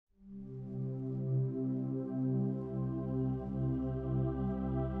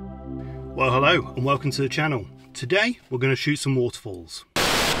Well, hello and welcome to the channel. Today we're going to shoot some waterfalls.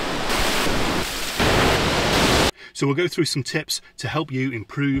 So we'll go through some tips to help you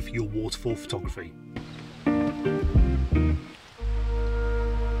improve your waterfall photography.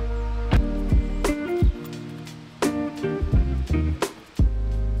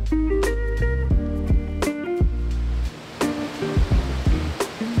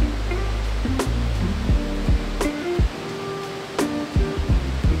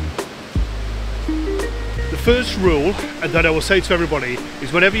 The first rule that I will say to everybody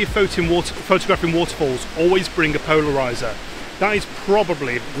is whenever you're photographing waterfalls, always bring a polarizer. That is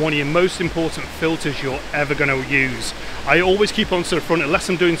probably one of your most important filters you're ever going to use. I always keep on to the front unless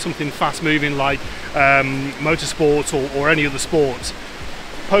I'm doing something fast moving like motorsport or any other sport.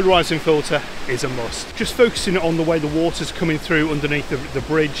 Polarizing filter is a must. Just focusing on the way the water's coming through underneath the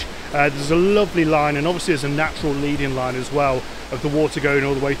bridge. There's a lovely line, and obviously there's a natural leading line as well of the water going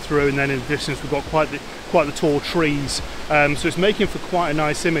all the way through, and then in the distance we've got quite the tall trees. So it's making for quite a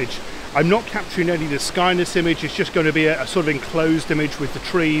nice image. I'm not capturing any of the sky in this image, it's just going to be a sort of enclosed image with the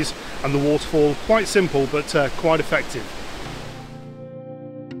trees and the waterfall. Quite simple, but quite effective.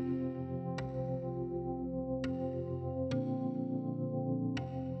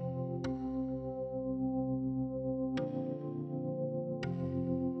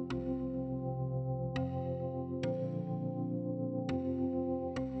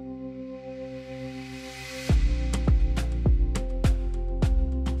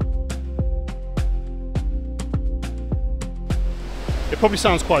 It probably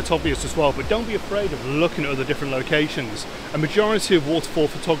sounds quite obvious as well, but don't be afraid of looking at other different locations. A majority of waterfall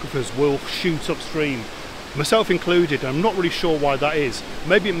photographers will shoot upstream, myself included, and I'm not really sure why that is.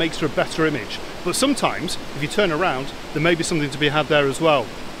 Maybe it makes for a better image, but sometimes if you turn around there may be something to be had there as well.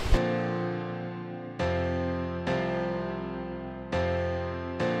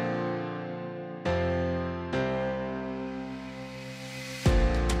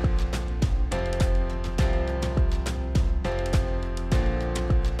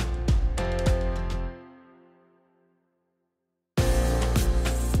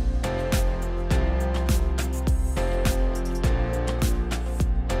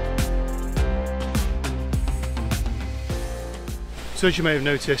 So as you may have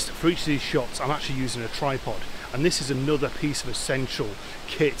noticed, for each of these shots I'm actually using a tripod, and this is another piece of essential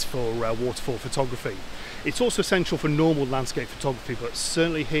kit for waterfall photography. It's also essential for normal landscape photography, but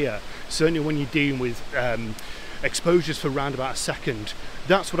certainly here, certainly when you're dealing with exposures for around about a second,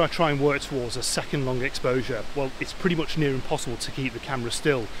 that's what I try and work towards, a second long exposure. Well, it's pretty much near impossible to keep the camera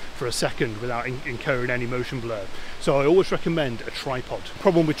still for a second without incurring any motion blur. So I always recommend a tripod.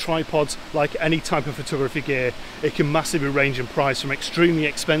 Problem with tripods, like any type of photography gear, it can massively range in price from extremely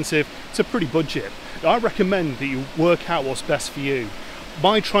expensive to pretty budget. I recommend that you work out what's best for you.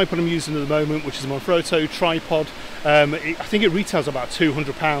 My tripod I'm using at the moment, which is a Manfrotto tripod, I think it retails about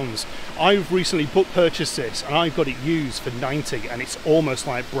 £200. I've recently purchased this and I've got it used for 90, and it's almost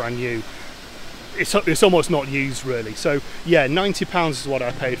like brand new. It's almost not used really. So yeah, £90 is what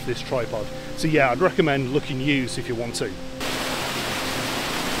I paid for this tripod. So yeah, I'd recommend looking used if you want to.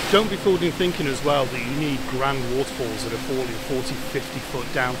 Don't be fooled in thinking as well that you need grand waterfalls that are falling 40, 50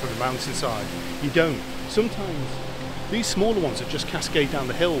 foot down from the mountainside. You don't. Sometimes these smaller ones that just cascade down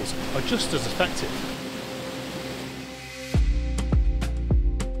the hills are just as effective.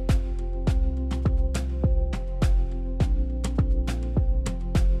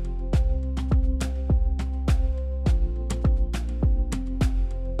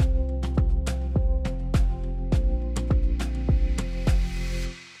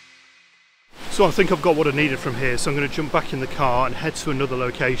 So I think I've got what I needed from here, so I'm going to jump back in the car and head to another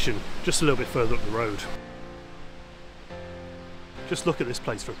location just a little bit further up the road. Just look at this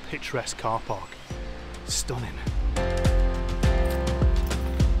place for a picturesque car park. Stunning.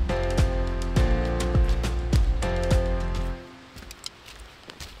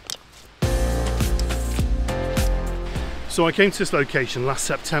 So I came to this location last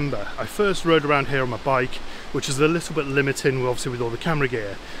September. I first rode around here on my bike, which is a little bit limiting obviously with all the camera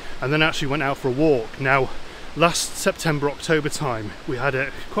gear, and then actually went out for a walk. Now last September, October time, we had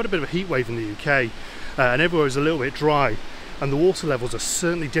quite a bit of a heat wave in the UK, and everywhere was a little bit dry, and the water levels are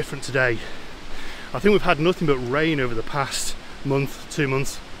certainly different today. I think we've had nothing but rain over the past month, 2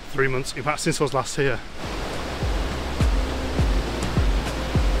 months, 3 months, in fact since I was last here.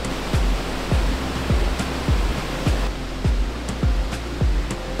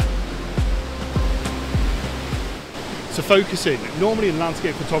 So focusing, normally in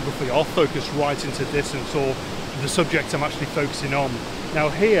landscape photography I'll focus right into distance or the subject I'm actually focusing on. Now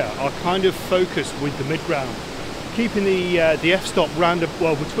here I'll kind of focus with the midground. keeping the f-stop round,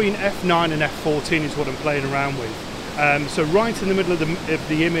 well, between f9 and f14 is what I'm playing around with. So right in the middle of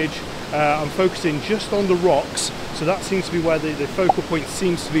the image, I'm focusing just on the rocks, so that seems to be where the focal point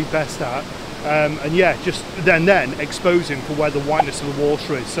seems to be best at. And yeah, just then exposing for where the whiteness of the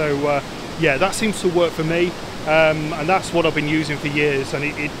water is. So yeah, that seems to work for me, and that's what I've been using for years, and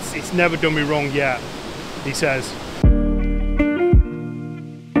it's never done me wrong yet, he says.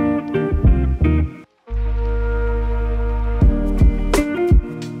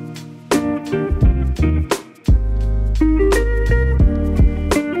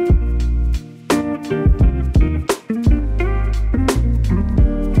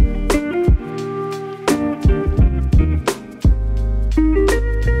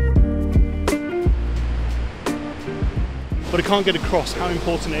 But I can't get across how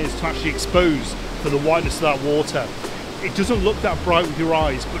important it is to actually expose for the whiteness of that water. It doesn't look that bright with your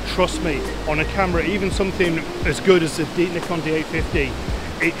eyes, but trust me, on a camera, even something as good as the Nikon D850,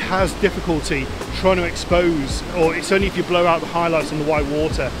 it has difficulty trying to expose, or it's only if you blow out the highlights on the white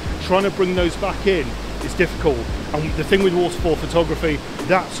water, trying to bring those back in is difficult. And the thing with waterfall photography,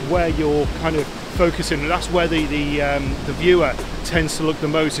 that's where you're kind of focusing, that's where the viewer tends to look the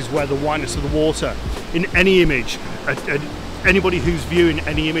most, is where the whiteness of the water. In any image, anybody who's viewing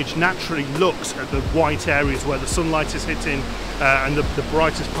any image naturally looks at the white areas where the sunlight is hitting and the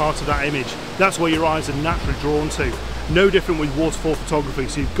brightest part of that image. That's where your eyes are naturally drawn to. No different with waterfall photography,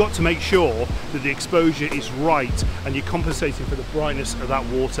 so you've got to make sure that the exposure is right and you're compensating for the brightness of that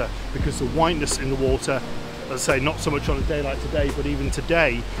water, because the whiteness in the water, as I say, not so much on a day like today, but even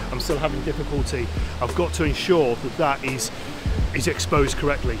today I'm still having difficulty. I've got to ensure that that is exposed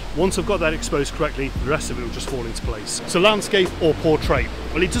correctly. Once I've got that exposed correctly, the rest of it will just fall into place. So landscape or portrait?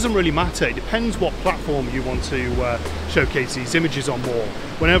 Well, it doesn't really matter. It depends what platform you want to showcase these images on more.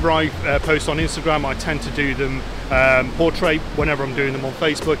 Whenever I post on Instagram, I tend to do them portrait. Whenever I'm doing them on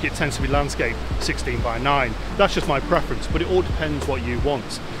Facebook, it tends to be landscape 16:9. That's just my preference, but it all depends what you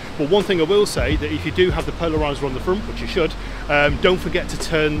want. But one thing I will say, that if you do have the polarizer on the front, which you should, don't forget to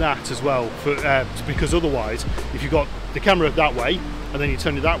turn that as well, because otherwise, if you've got the camera that way and then you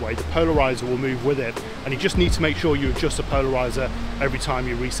turn it that way, the polarizer will move with it, and you just need to make sure you adjust the polarizer every time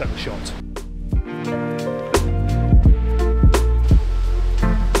you reset the shot.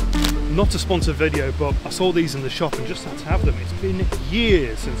 Not a sponsored video, but I saw these in the shop and just had to have them. It's been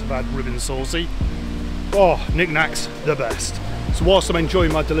years since I've had ribbon saucy. Oh, knickknacks, the best. So whilst I'm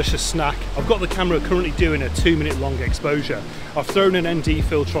enjoying my delicious snack, I've got the camera currently doing a 2-minute long exposure. I've thrown an ND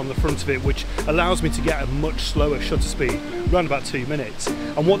filter on the front of it, which allows me to get a much slower shutter speed, around about 2 minutes.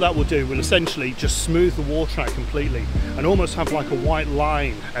 And what that will do will essentially just smooth the water out completely and almost have like a white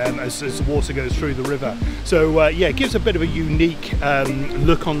line as the water goes through the river. So yeah, it gives a bit of a unique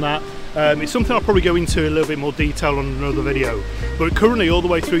look on that. It's something I'll probably go into a little bit more detail on another video. But currently, all the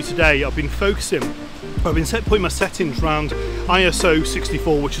way through today, I've been putting my settings around ISO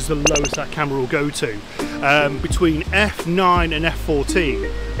 64, which is the lowest that camera will go to, between f9 and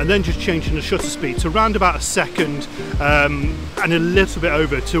f14, and then just changing the shutter speed to around about a second and a little bit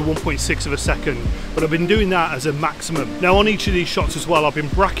over to 1.6 of a second. But I've been doing that as a maximum. Now on each of these shots as well, I've been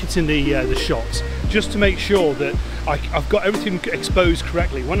bracketing the shots just to make sure that I've got everything exposed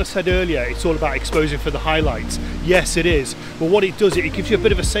correctly. When I said earlier it's all about exposing for the highlights, yes it is, but what it does, it gives you a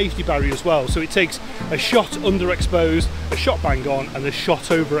bit of a safety barrier as well. So it takes a shot underexposed, a shot bang on, and a shot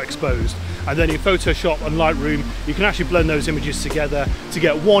overexposed. And then in Photoshop and Lightroom, you can actually blend those images together to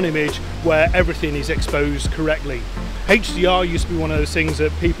get one image where everything is exposed correctly. HDR used to be one of those things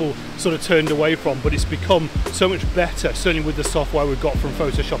that people sort of turned away from, but it's become so much better, certainly with the software we've got from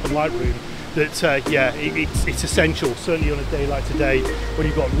Photoshop and Lightroom, that yeah, it's essential, certainly on a day like today when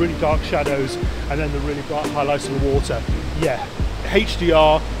you've got really dark shadows and then the really bright highlights of the water. Yeah,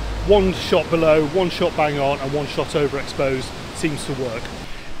 HDR, one shot below, one shot bang on, and one shot overexposed seems to work.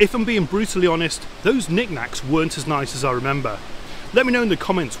 If I'm being brutally honest, those knickknacks weren't as nice as I remember. Let me know in the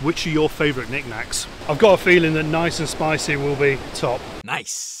comments which are your favourite knickknacks. I've got a feeling that nice and spicy will be top.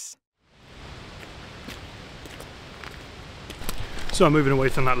 Nice! So I'm moving away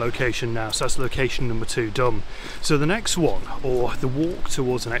from that location now, so that's location number 2 done. So the next one, or the walk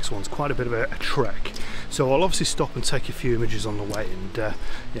towards the next one, is quite a bit of a trek. So I'll obviously stop and take a few images on the way and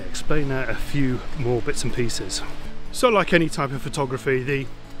yeah, explain a few more bits and pieces. So like any type of photography, the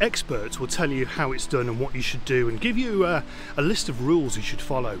experts will tell you how it's done and what you should do and give you a list of rules you should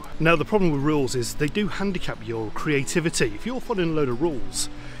follow. Now the problem with rules is they do handicap your creativity. If you're following a load of rules,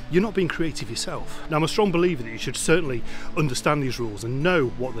 you're not being creative yourself. Now I'm a strong believer that you should certainly understand these rules and know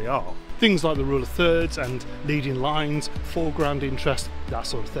what they are. Things like the rule of thirds and leading lines, foreground interest, that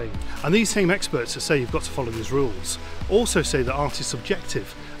sort of thing. And these same experts that say you've got to follow these rules also say that art is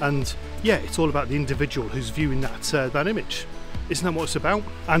subjective, and yeah, it's all about the individual who's viewing that image. Isn't that what it's about?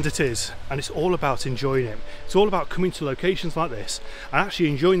 And it is, and it's all about enjoying it. It's all about coming to locations like this and actually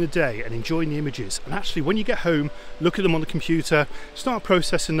enjoying the day and enjoying the images, and actually when you get home, look at them on the computer, start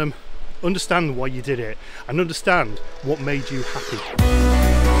processing them, understand why you did it, and understand what made you happy.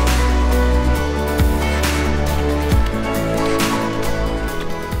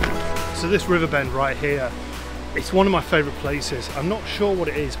 So this river bend right here, it's one of my favourite places. I'm not sure what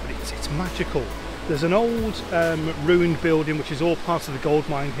it is, but it's magical. There's an old ruined building which is all part of the gold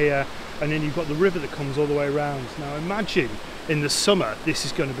mine here, and then you've got the river that comes all the way around. Now imagine in the summer this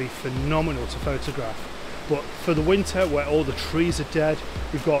is going to be phenomenal to photograph, but for the winter where all the trees are dead,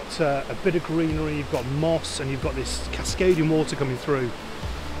 you've got a bit of greenery, you've got moss, and you've got this cascading water coming through.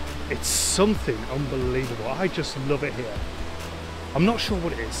 It's something unbelievable. I just love it here. I'm not sure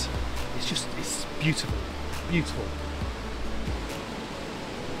what it is. It's beautiful, beautiful.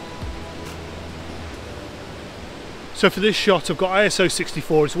 So for this shot I've got ISO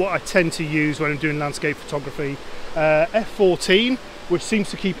 64, it's what I tend to use when I'm doing landscape photography. F14, which seems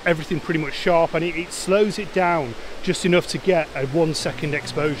to keep everything pretty much sharp, and it slows it down just enough to get a 1 second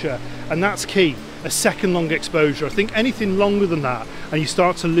exposure, and that's key. A second long exposure. I think anything longer than that and you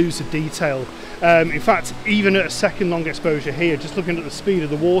start to lose the detail. In fact, even at a second long exposure here, just looking at the speed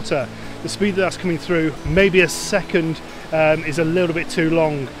of the water, the speed that's coming through, maybe a second is a little bit too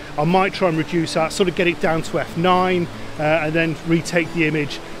long. I might try and reduce that, sort of get it down to F9 and then retake the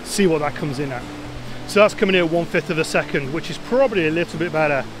image, see what that comes in at. So that's coming in at 1/5 of a second, which is probably a little bit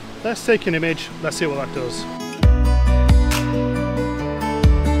better. Let's take an image, let's see what that does.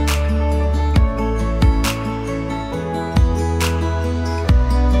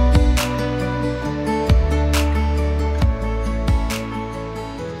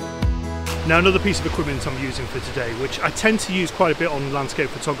 Now another piece of equipment I'm using for today, which I tend to use quite a bit on landscape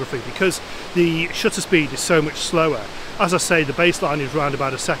photography because the shutter speed is so much slower. As I say, the baseline is around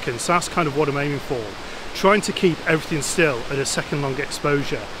about a second, so that's kind of what I'm aiming for. Trying to keep everything still at a second long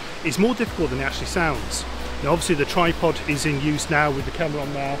exposure is more difficult than it actually sounds. Now obviously the tripod is in use now with the camera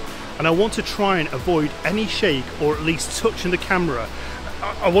on there, and I want to try and avoid any shake or at least touching the camera.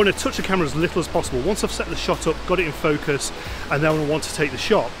 I want to touch the camera as little as possible. Once I've set the shot up, got it in focus, and then when I want to take the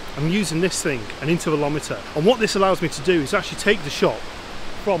shot, I'm using this thing, an intervalometer. And what this allows me to do is actually take the shot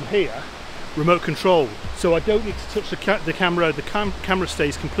from here, remote control. So I don't need to touch the camera, the camera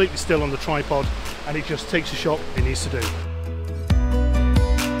stays completely still on the tripod, and it just takes the shot it needs to do.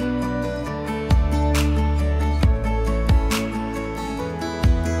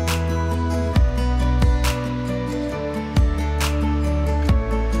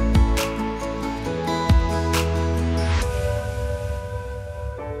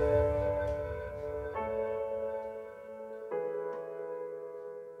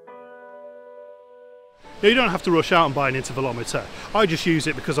 Now you don't have to rush out and buy an intervalometer. I just use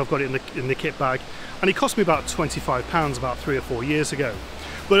it because I've got it in the kit bag, and it cost me about £25 about 3 or 4 years ago.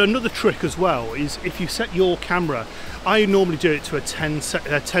 But another trick as well is if you set your camera, I normally do it to a 10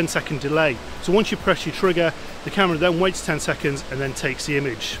 second delay. So once you press your trigger, the camera then waits 10 seconds and then takes the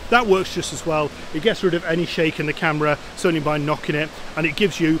image. That works just as well. It gets rid of any shake in the camera, certainly by knocking it, and it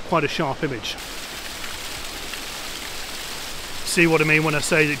gives you quite a sharp image. See what I mean when I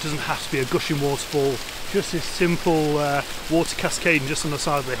say it doesn't have to be a gushing waterfall. Just this simple water cascading just on the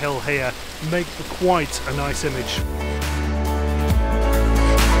side of the hill here makes for quite a nice image.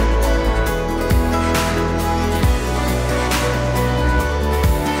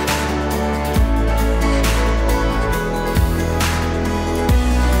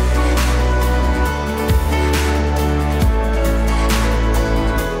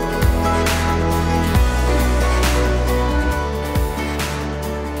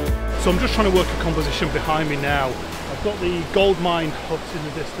 So I'm just trying to work a composition behind me now. I've got the gold mine hut in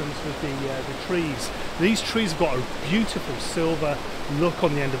the distance with the trees. These trees have got a beautiful silver look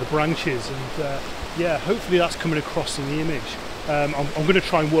on the end of the branches, and yeah, hopefully that's coming across in the image. I'm going to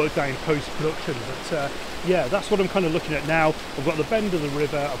try and work that in post-production, but yeah, that's what I'm kind of looking at now. I've got the bend of the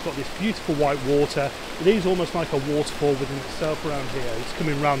river, I've got this beautiful white water. It is almost like a waterfall within itself around here. It's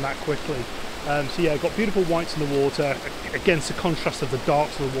coming around that quickly. So yeah, I've got beautiful whites in the water against the contrast of the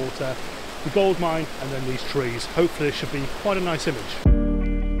darks of the water, the gold mine, and then these trees. Hopefully it should be quite a nice image.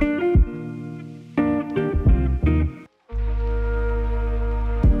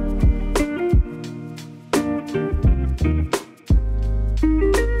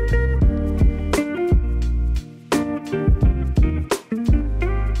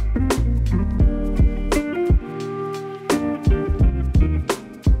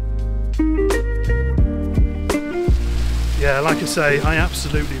 Yeah, like I say, I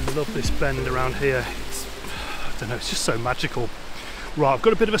absolutely love this bend around here. I don't know, it's just so magical. Right, I've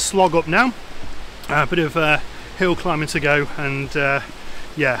got a bit of a slog up now, a bit of hill climbing to go, and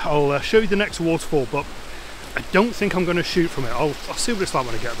yeah, I'll show you the next waterfall, but I don't think I'm going to shoot from it. I'll see what it's like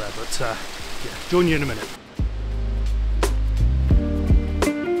when I get there, but yeah, join you in a minute.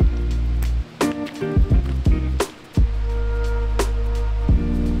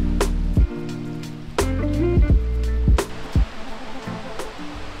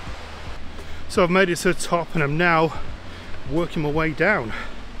 So I've made it to the top and I'm now working my way down.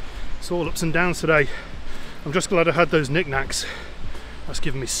 It's all ups and downs today. I'm just glad I had those knickknacks. That's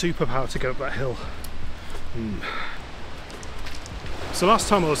given me superpower to go up that hill. So last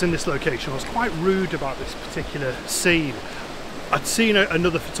time I was in this location I was quite rude about this particular scene. I'd seen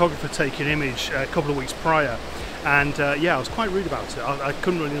another photographer take an image a couple of weeks prior, and yeah, I was quite rude about it. I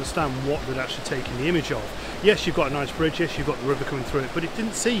couldn't really understand what they'd actually taken the image of. Yes, you've got a nice bridge, yes, you've got the river coming through it, but it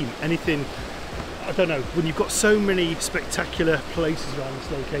didn't seem anything, I don't know, when you've got so many spectacular places around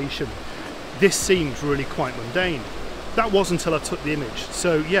this location, this seems really quite mundane. That was until I took the image.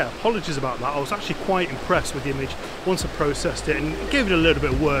 So yeah, apologies about that. I was actually quite impressed with the image once I processed it and gave it a little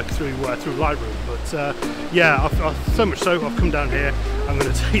bit of work through Lightroom. But yeah, so much so, I've come down here, I'm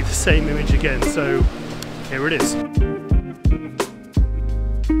going to take the same image again. So here it is.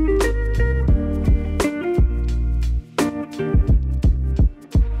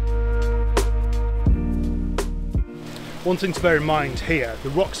 One thing to bear in mind here, the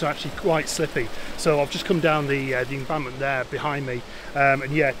rocks are actually quite slippy. So I've just come down the embankment there behind me,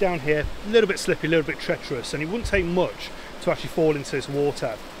 and yeah, down here, a little bit slippy, a little bit treacherous, and it wouldn't take much to actually fall into this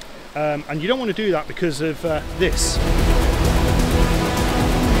water. And you don't want to do that because of this.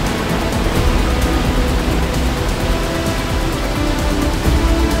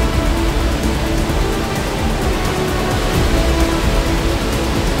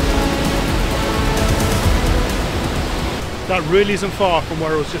 That really isn't far from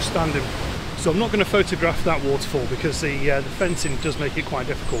where I was just standing. So I'm not going to photograph that waterfall because the fencing does make it quite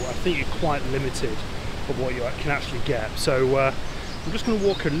difficult. I think you're quite limited of what you can actually get. So I'm just going to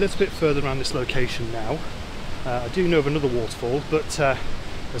walk a little bit further around this location now. I do know of another waterfall, but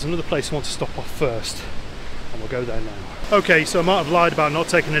there's another place I want to stop off first, and we'll go there now. Okay, so I might have lied about not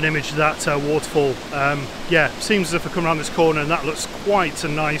taking an image of that waterfall. Yeah, seems as if I come around this corner and that looks quite a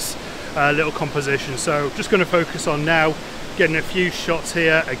nice little composition. So just going to focus on now getting a few shots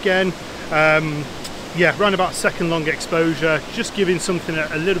here again. Yeah, around about second long exposure, just giving something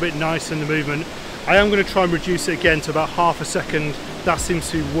a little bit nicer in the movement. I am going to try and reduce it again to about half a second. That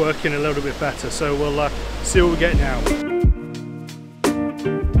seems to be working a little bit better, so we'll see what we get now.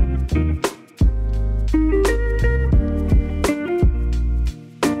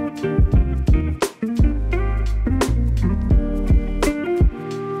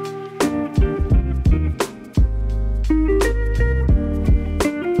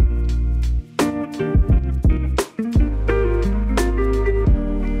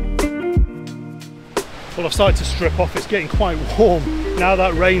 Well, I've started to strip off. It's getting quite warm. Now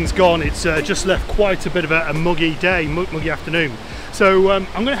that rain's gone, it's just left quite a bit of a muggy day, muggy afternoon. So I'm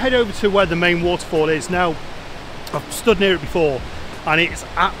going to head over to where the main waterfall is. Now, I've stood near it before and it's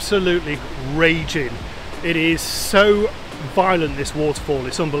absolutely raging. It is so violent, this waterfall,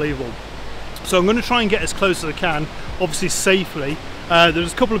 it's unbelievable. So I'm going to try and get as close as I can, obviously safely.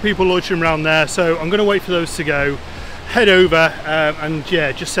 There's a couple of people loitering around there, so I'm going to wait for those to go. Head over and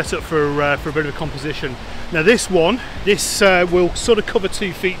yeah, just set up for a bit of a composition. Now this will sort of cover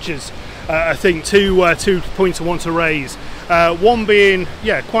two features, I think, two points I want to raise. One being,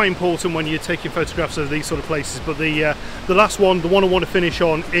 yeah, quite important when you're taking photographs of these sort of places, but the last one, the one I want to finish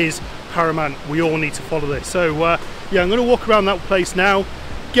on, is paramount. We all need to follow this. So yeah, I'm going to walk around that place now,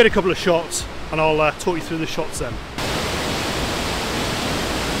 get a couple of shots, and I'll talk you through the shots then.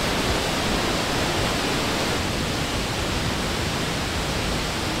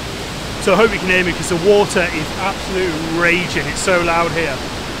 So I hope you can hear me because the water is absolutely raging. It's so loud here.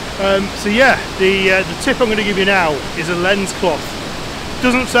 So yeah, the tip I'm going to give you now is a lens cloth.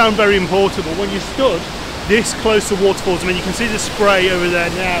 Doesn't sound very important, but when you're stood this close to waterfalls, I mean, you can see the spray over there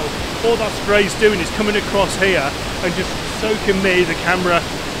now. All that spray is doing is coming across here and just soaking me, the camera,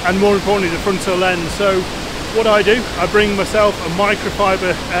 and more importantly the frontal lens. So what I do, I bring myself a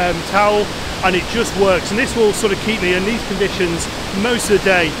microfiber towel, and it just works, and this will sort of keep me in these conditions most of the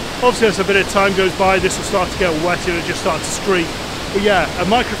day. Obviously as a bit of time goes by, this will start to get wet, it'll just start to streak. But yeah, a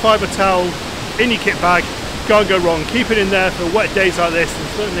microfiber towel in your kit bag, can't go wrong. Keep it in there for wet days like this, and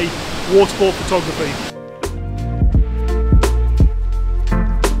certainly waterfall photography.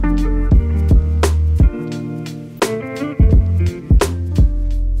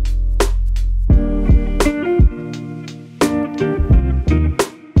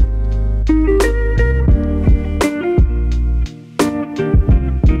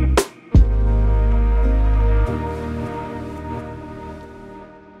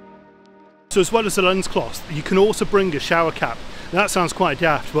 So as well as the lens cloth, you can also bring a shower cap. Now, that sounds quite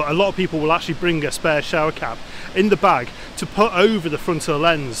daft, but a lot of people will actually bring a spare shower cap in the bag to put over the front of the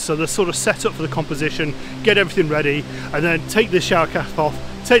lens, so they're sort of set up for the composition, get everything ready, and then take the shower cap off,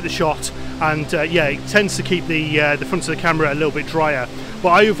 take the shot, and yeah, it tends to keep the front of the camera a little bit drier. But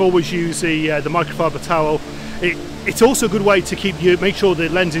I've always used the microfiber towel. It's also a good way to make sure the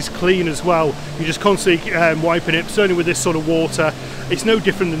lens is clean as well. You're just constantly wiping it, certainly with this sort of water. It's no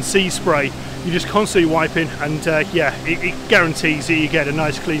different than sea spray. You're just constantly wiping, and yeah, it guarantees that you get a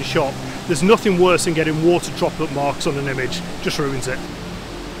nice clean shot. There's nothing worse than getting water droplet marks on an image, just ruins it.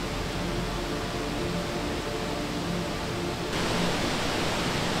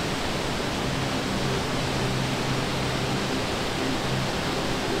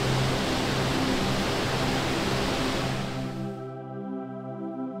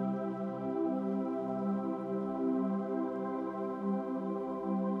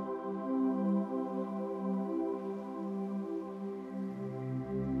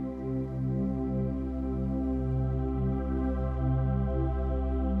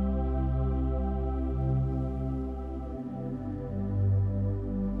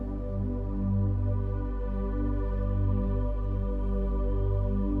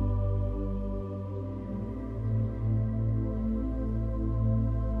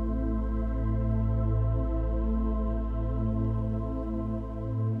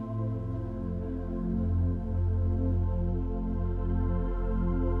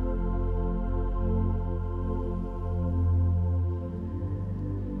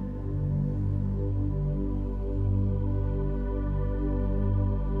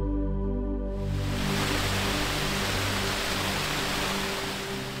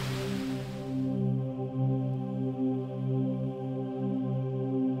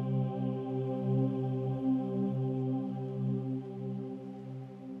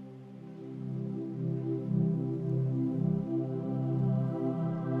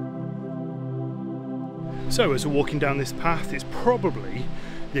 So as we're walking down this path, it's probably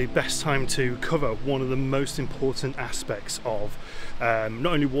the best time to cover one of the most important aspects of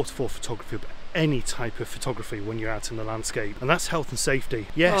not only waterfall photography, but any type of photography when you're out in the landscape, and that's health and safety.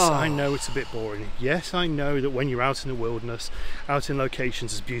 Yes, I know it's a bit boring. Yes, I know that when you're out in the wilderness, out in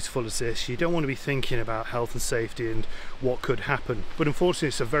locations as beautiful as this, you don't want to be thinking about health and safety and what could happen. But unfortunately,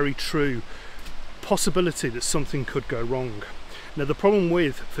 it's a very true possibility that something could go wrong. Now, the problem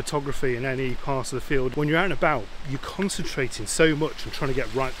with photography in any part of the field, when you're out and about, you're concentrating so much on trying to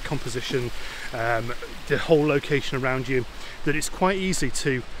get right composition, the whole location around you, that it's quite easy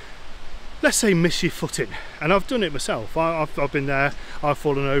to, let's say, miss your footing. And I've done it myself. I've been there, I've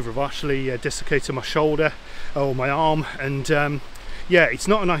fallen over, I've actually dislocated my shoulder or my arm, and yeah, it's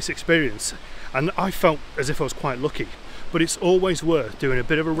not a nice experience. And I felt as if I was quite lucky. But it's always worth doing a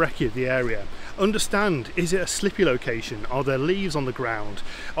bit of a recce of the area. Understand, is it a slippy location? Are there leaves on the ground?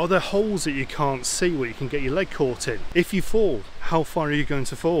 Are there holes that you can't see where you can get your leg caught in? If you fall, how far are you going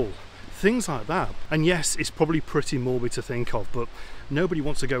to fall? Things like that. And yes, it's probably pretty morbid to think of, but nobody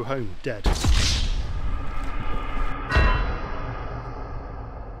wants to go home dead.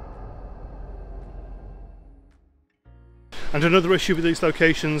 And another issue with these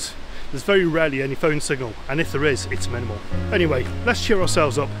locations, there's very rarely any phone signal, and if there is, it's minimal. Anyway, let's cheer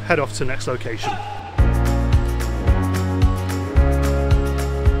ourselves up, head off to the next location.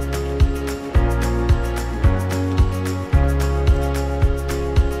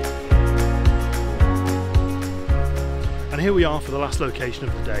 And here we are for the last location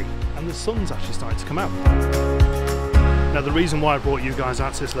of the day, and the sun's actually starting to come out. Now, the reason why I brought you guys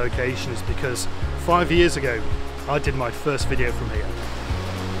out to this location is because 5 years ago, I did my first video from here.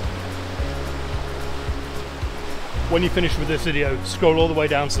 When you finish with this video, scroll all the way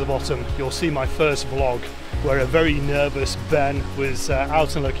down to the bottom, you'll see my first vlog where a very nervous Ben was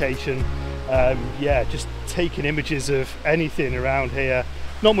out on location, yeah, just taking images of anything around here.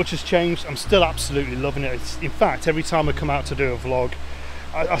 Not much has changed. I'm still absolutely loving it. In fact, every time I come out to do a vlog,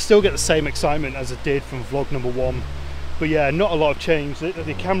 I still get the same excitement as I did from vlog number 1. But yeah, not a lot of change.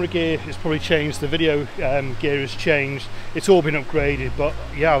 The camera gear has probably changed, the video gear has changed, it's all been upgraded, but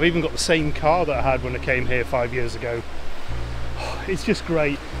yeah, I've even got the same car that I had when I came here 5 years ago. It's just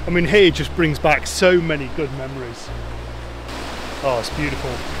great. I mean, here just brings back so many good memories. Oh, it's beautiful.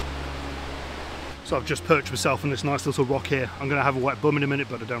 So I've just perched myself on this nice little rock here. I'm going to have a wet bum in a minute,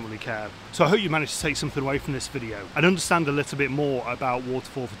 but I don't really care. So I hope you managed to take something away from this video and understand a little bit more about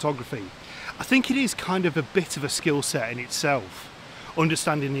waterfall photography. I think it is kind of a bit of a skill set in itself.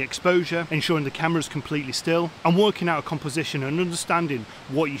 understanding the exposure, ensuring the camera is completely still, and working out a composition and understanding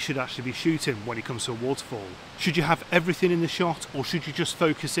what you should actually be shooting when it comes to a waterfall. Should you have everything in the shot, or should you just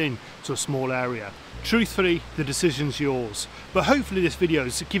focus in to a small area? Truthfully, the decision's yours, but hopefully this video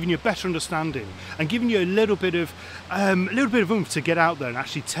is giving you a better understanding and giving you a little bit of oomph to get out there and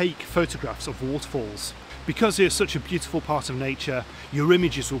actually take photographs of waterfalls. Because they're such a beautiful part of nature, your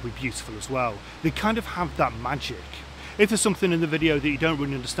images will be beautiful as well. They kind of have that magic. If there's something in the video that you don't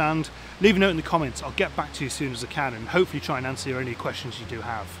really understand, leave a note in the comments. I'll get back to you as soon as I can and hopefully try and answer any questions you do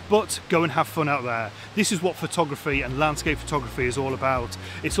have. But go and have fun out there. This is what photography and landscape photography is all about.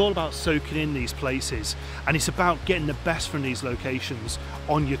 It's all about soaking in these places, and it's about getting the best from these locations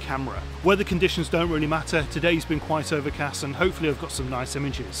on your camera. Weather conditions don't really matter. Today's been quite overcast and hopefully I've got some nice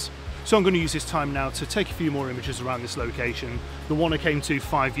images. So I'm going to use this time now to take a few more images around this location, the one I came to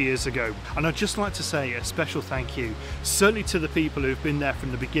 5 years ago. And I'd just like to say a special thank you, certainly to the people who've been there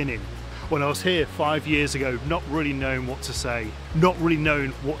from the beginning. When I was here 5 years ago, not really knowing what to say, not really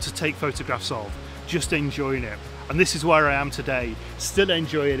knowing what to take photographs of, just enjoying it. And this is where I am today, still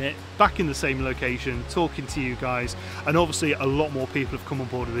enjoying it, back in the same location, talking to you guys, and obviously a lot more people have come on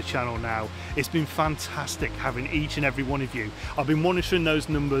board with the channel now. It's been fantastic having each and every one of you. I've been monitoring those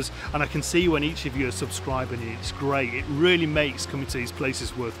numbers and I can see when each of you are subscribing, and it's great. It really makes coming to these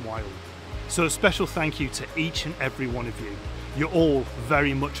places worthwhile. So a special thank you to each and every one of you. You're all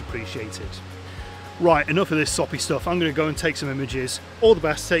very much appreciated. Right, enough of this soppy stuff. I'm going to go and take some images. All the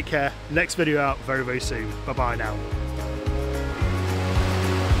best, take care. Next video out very, very soon. Bye bye now.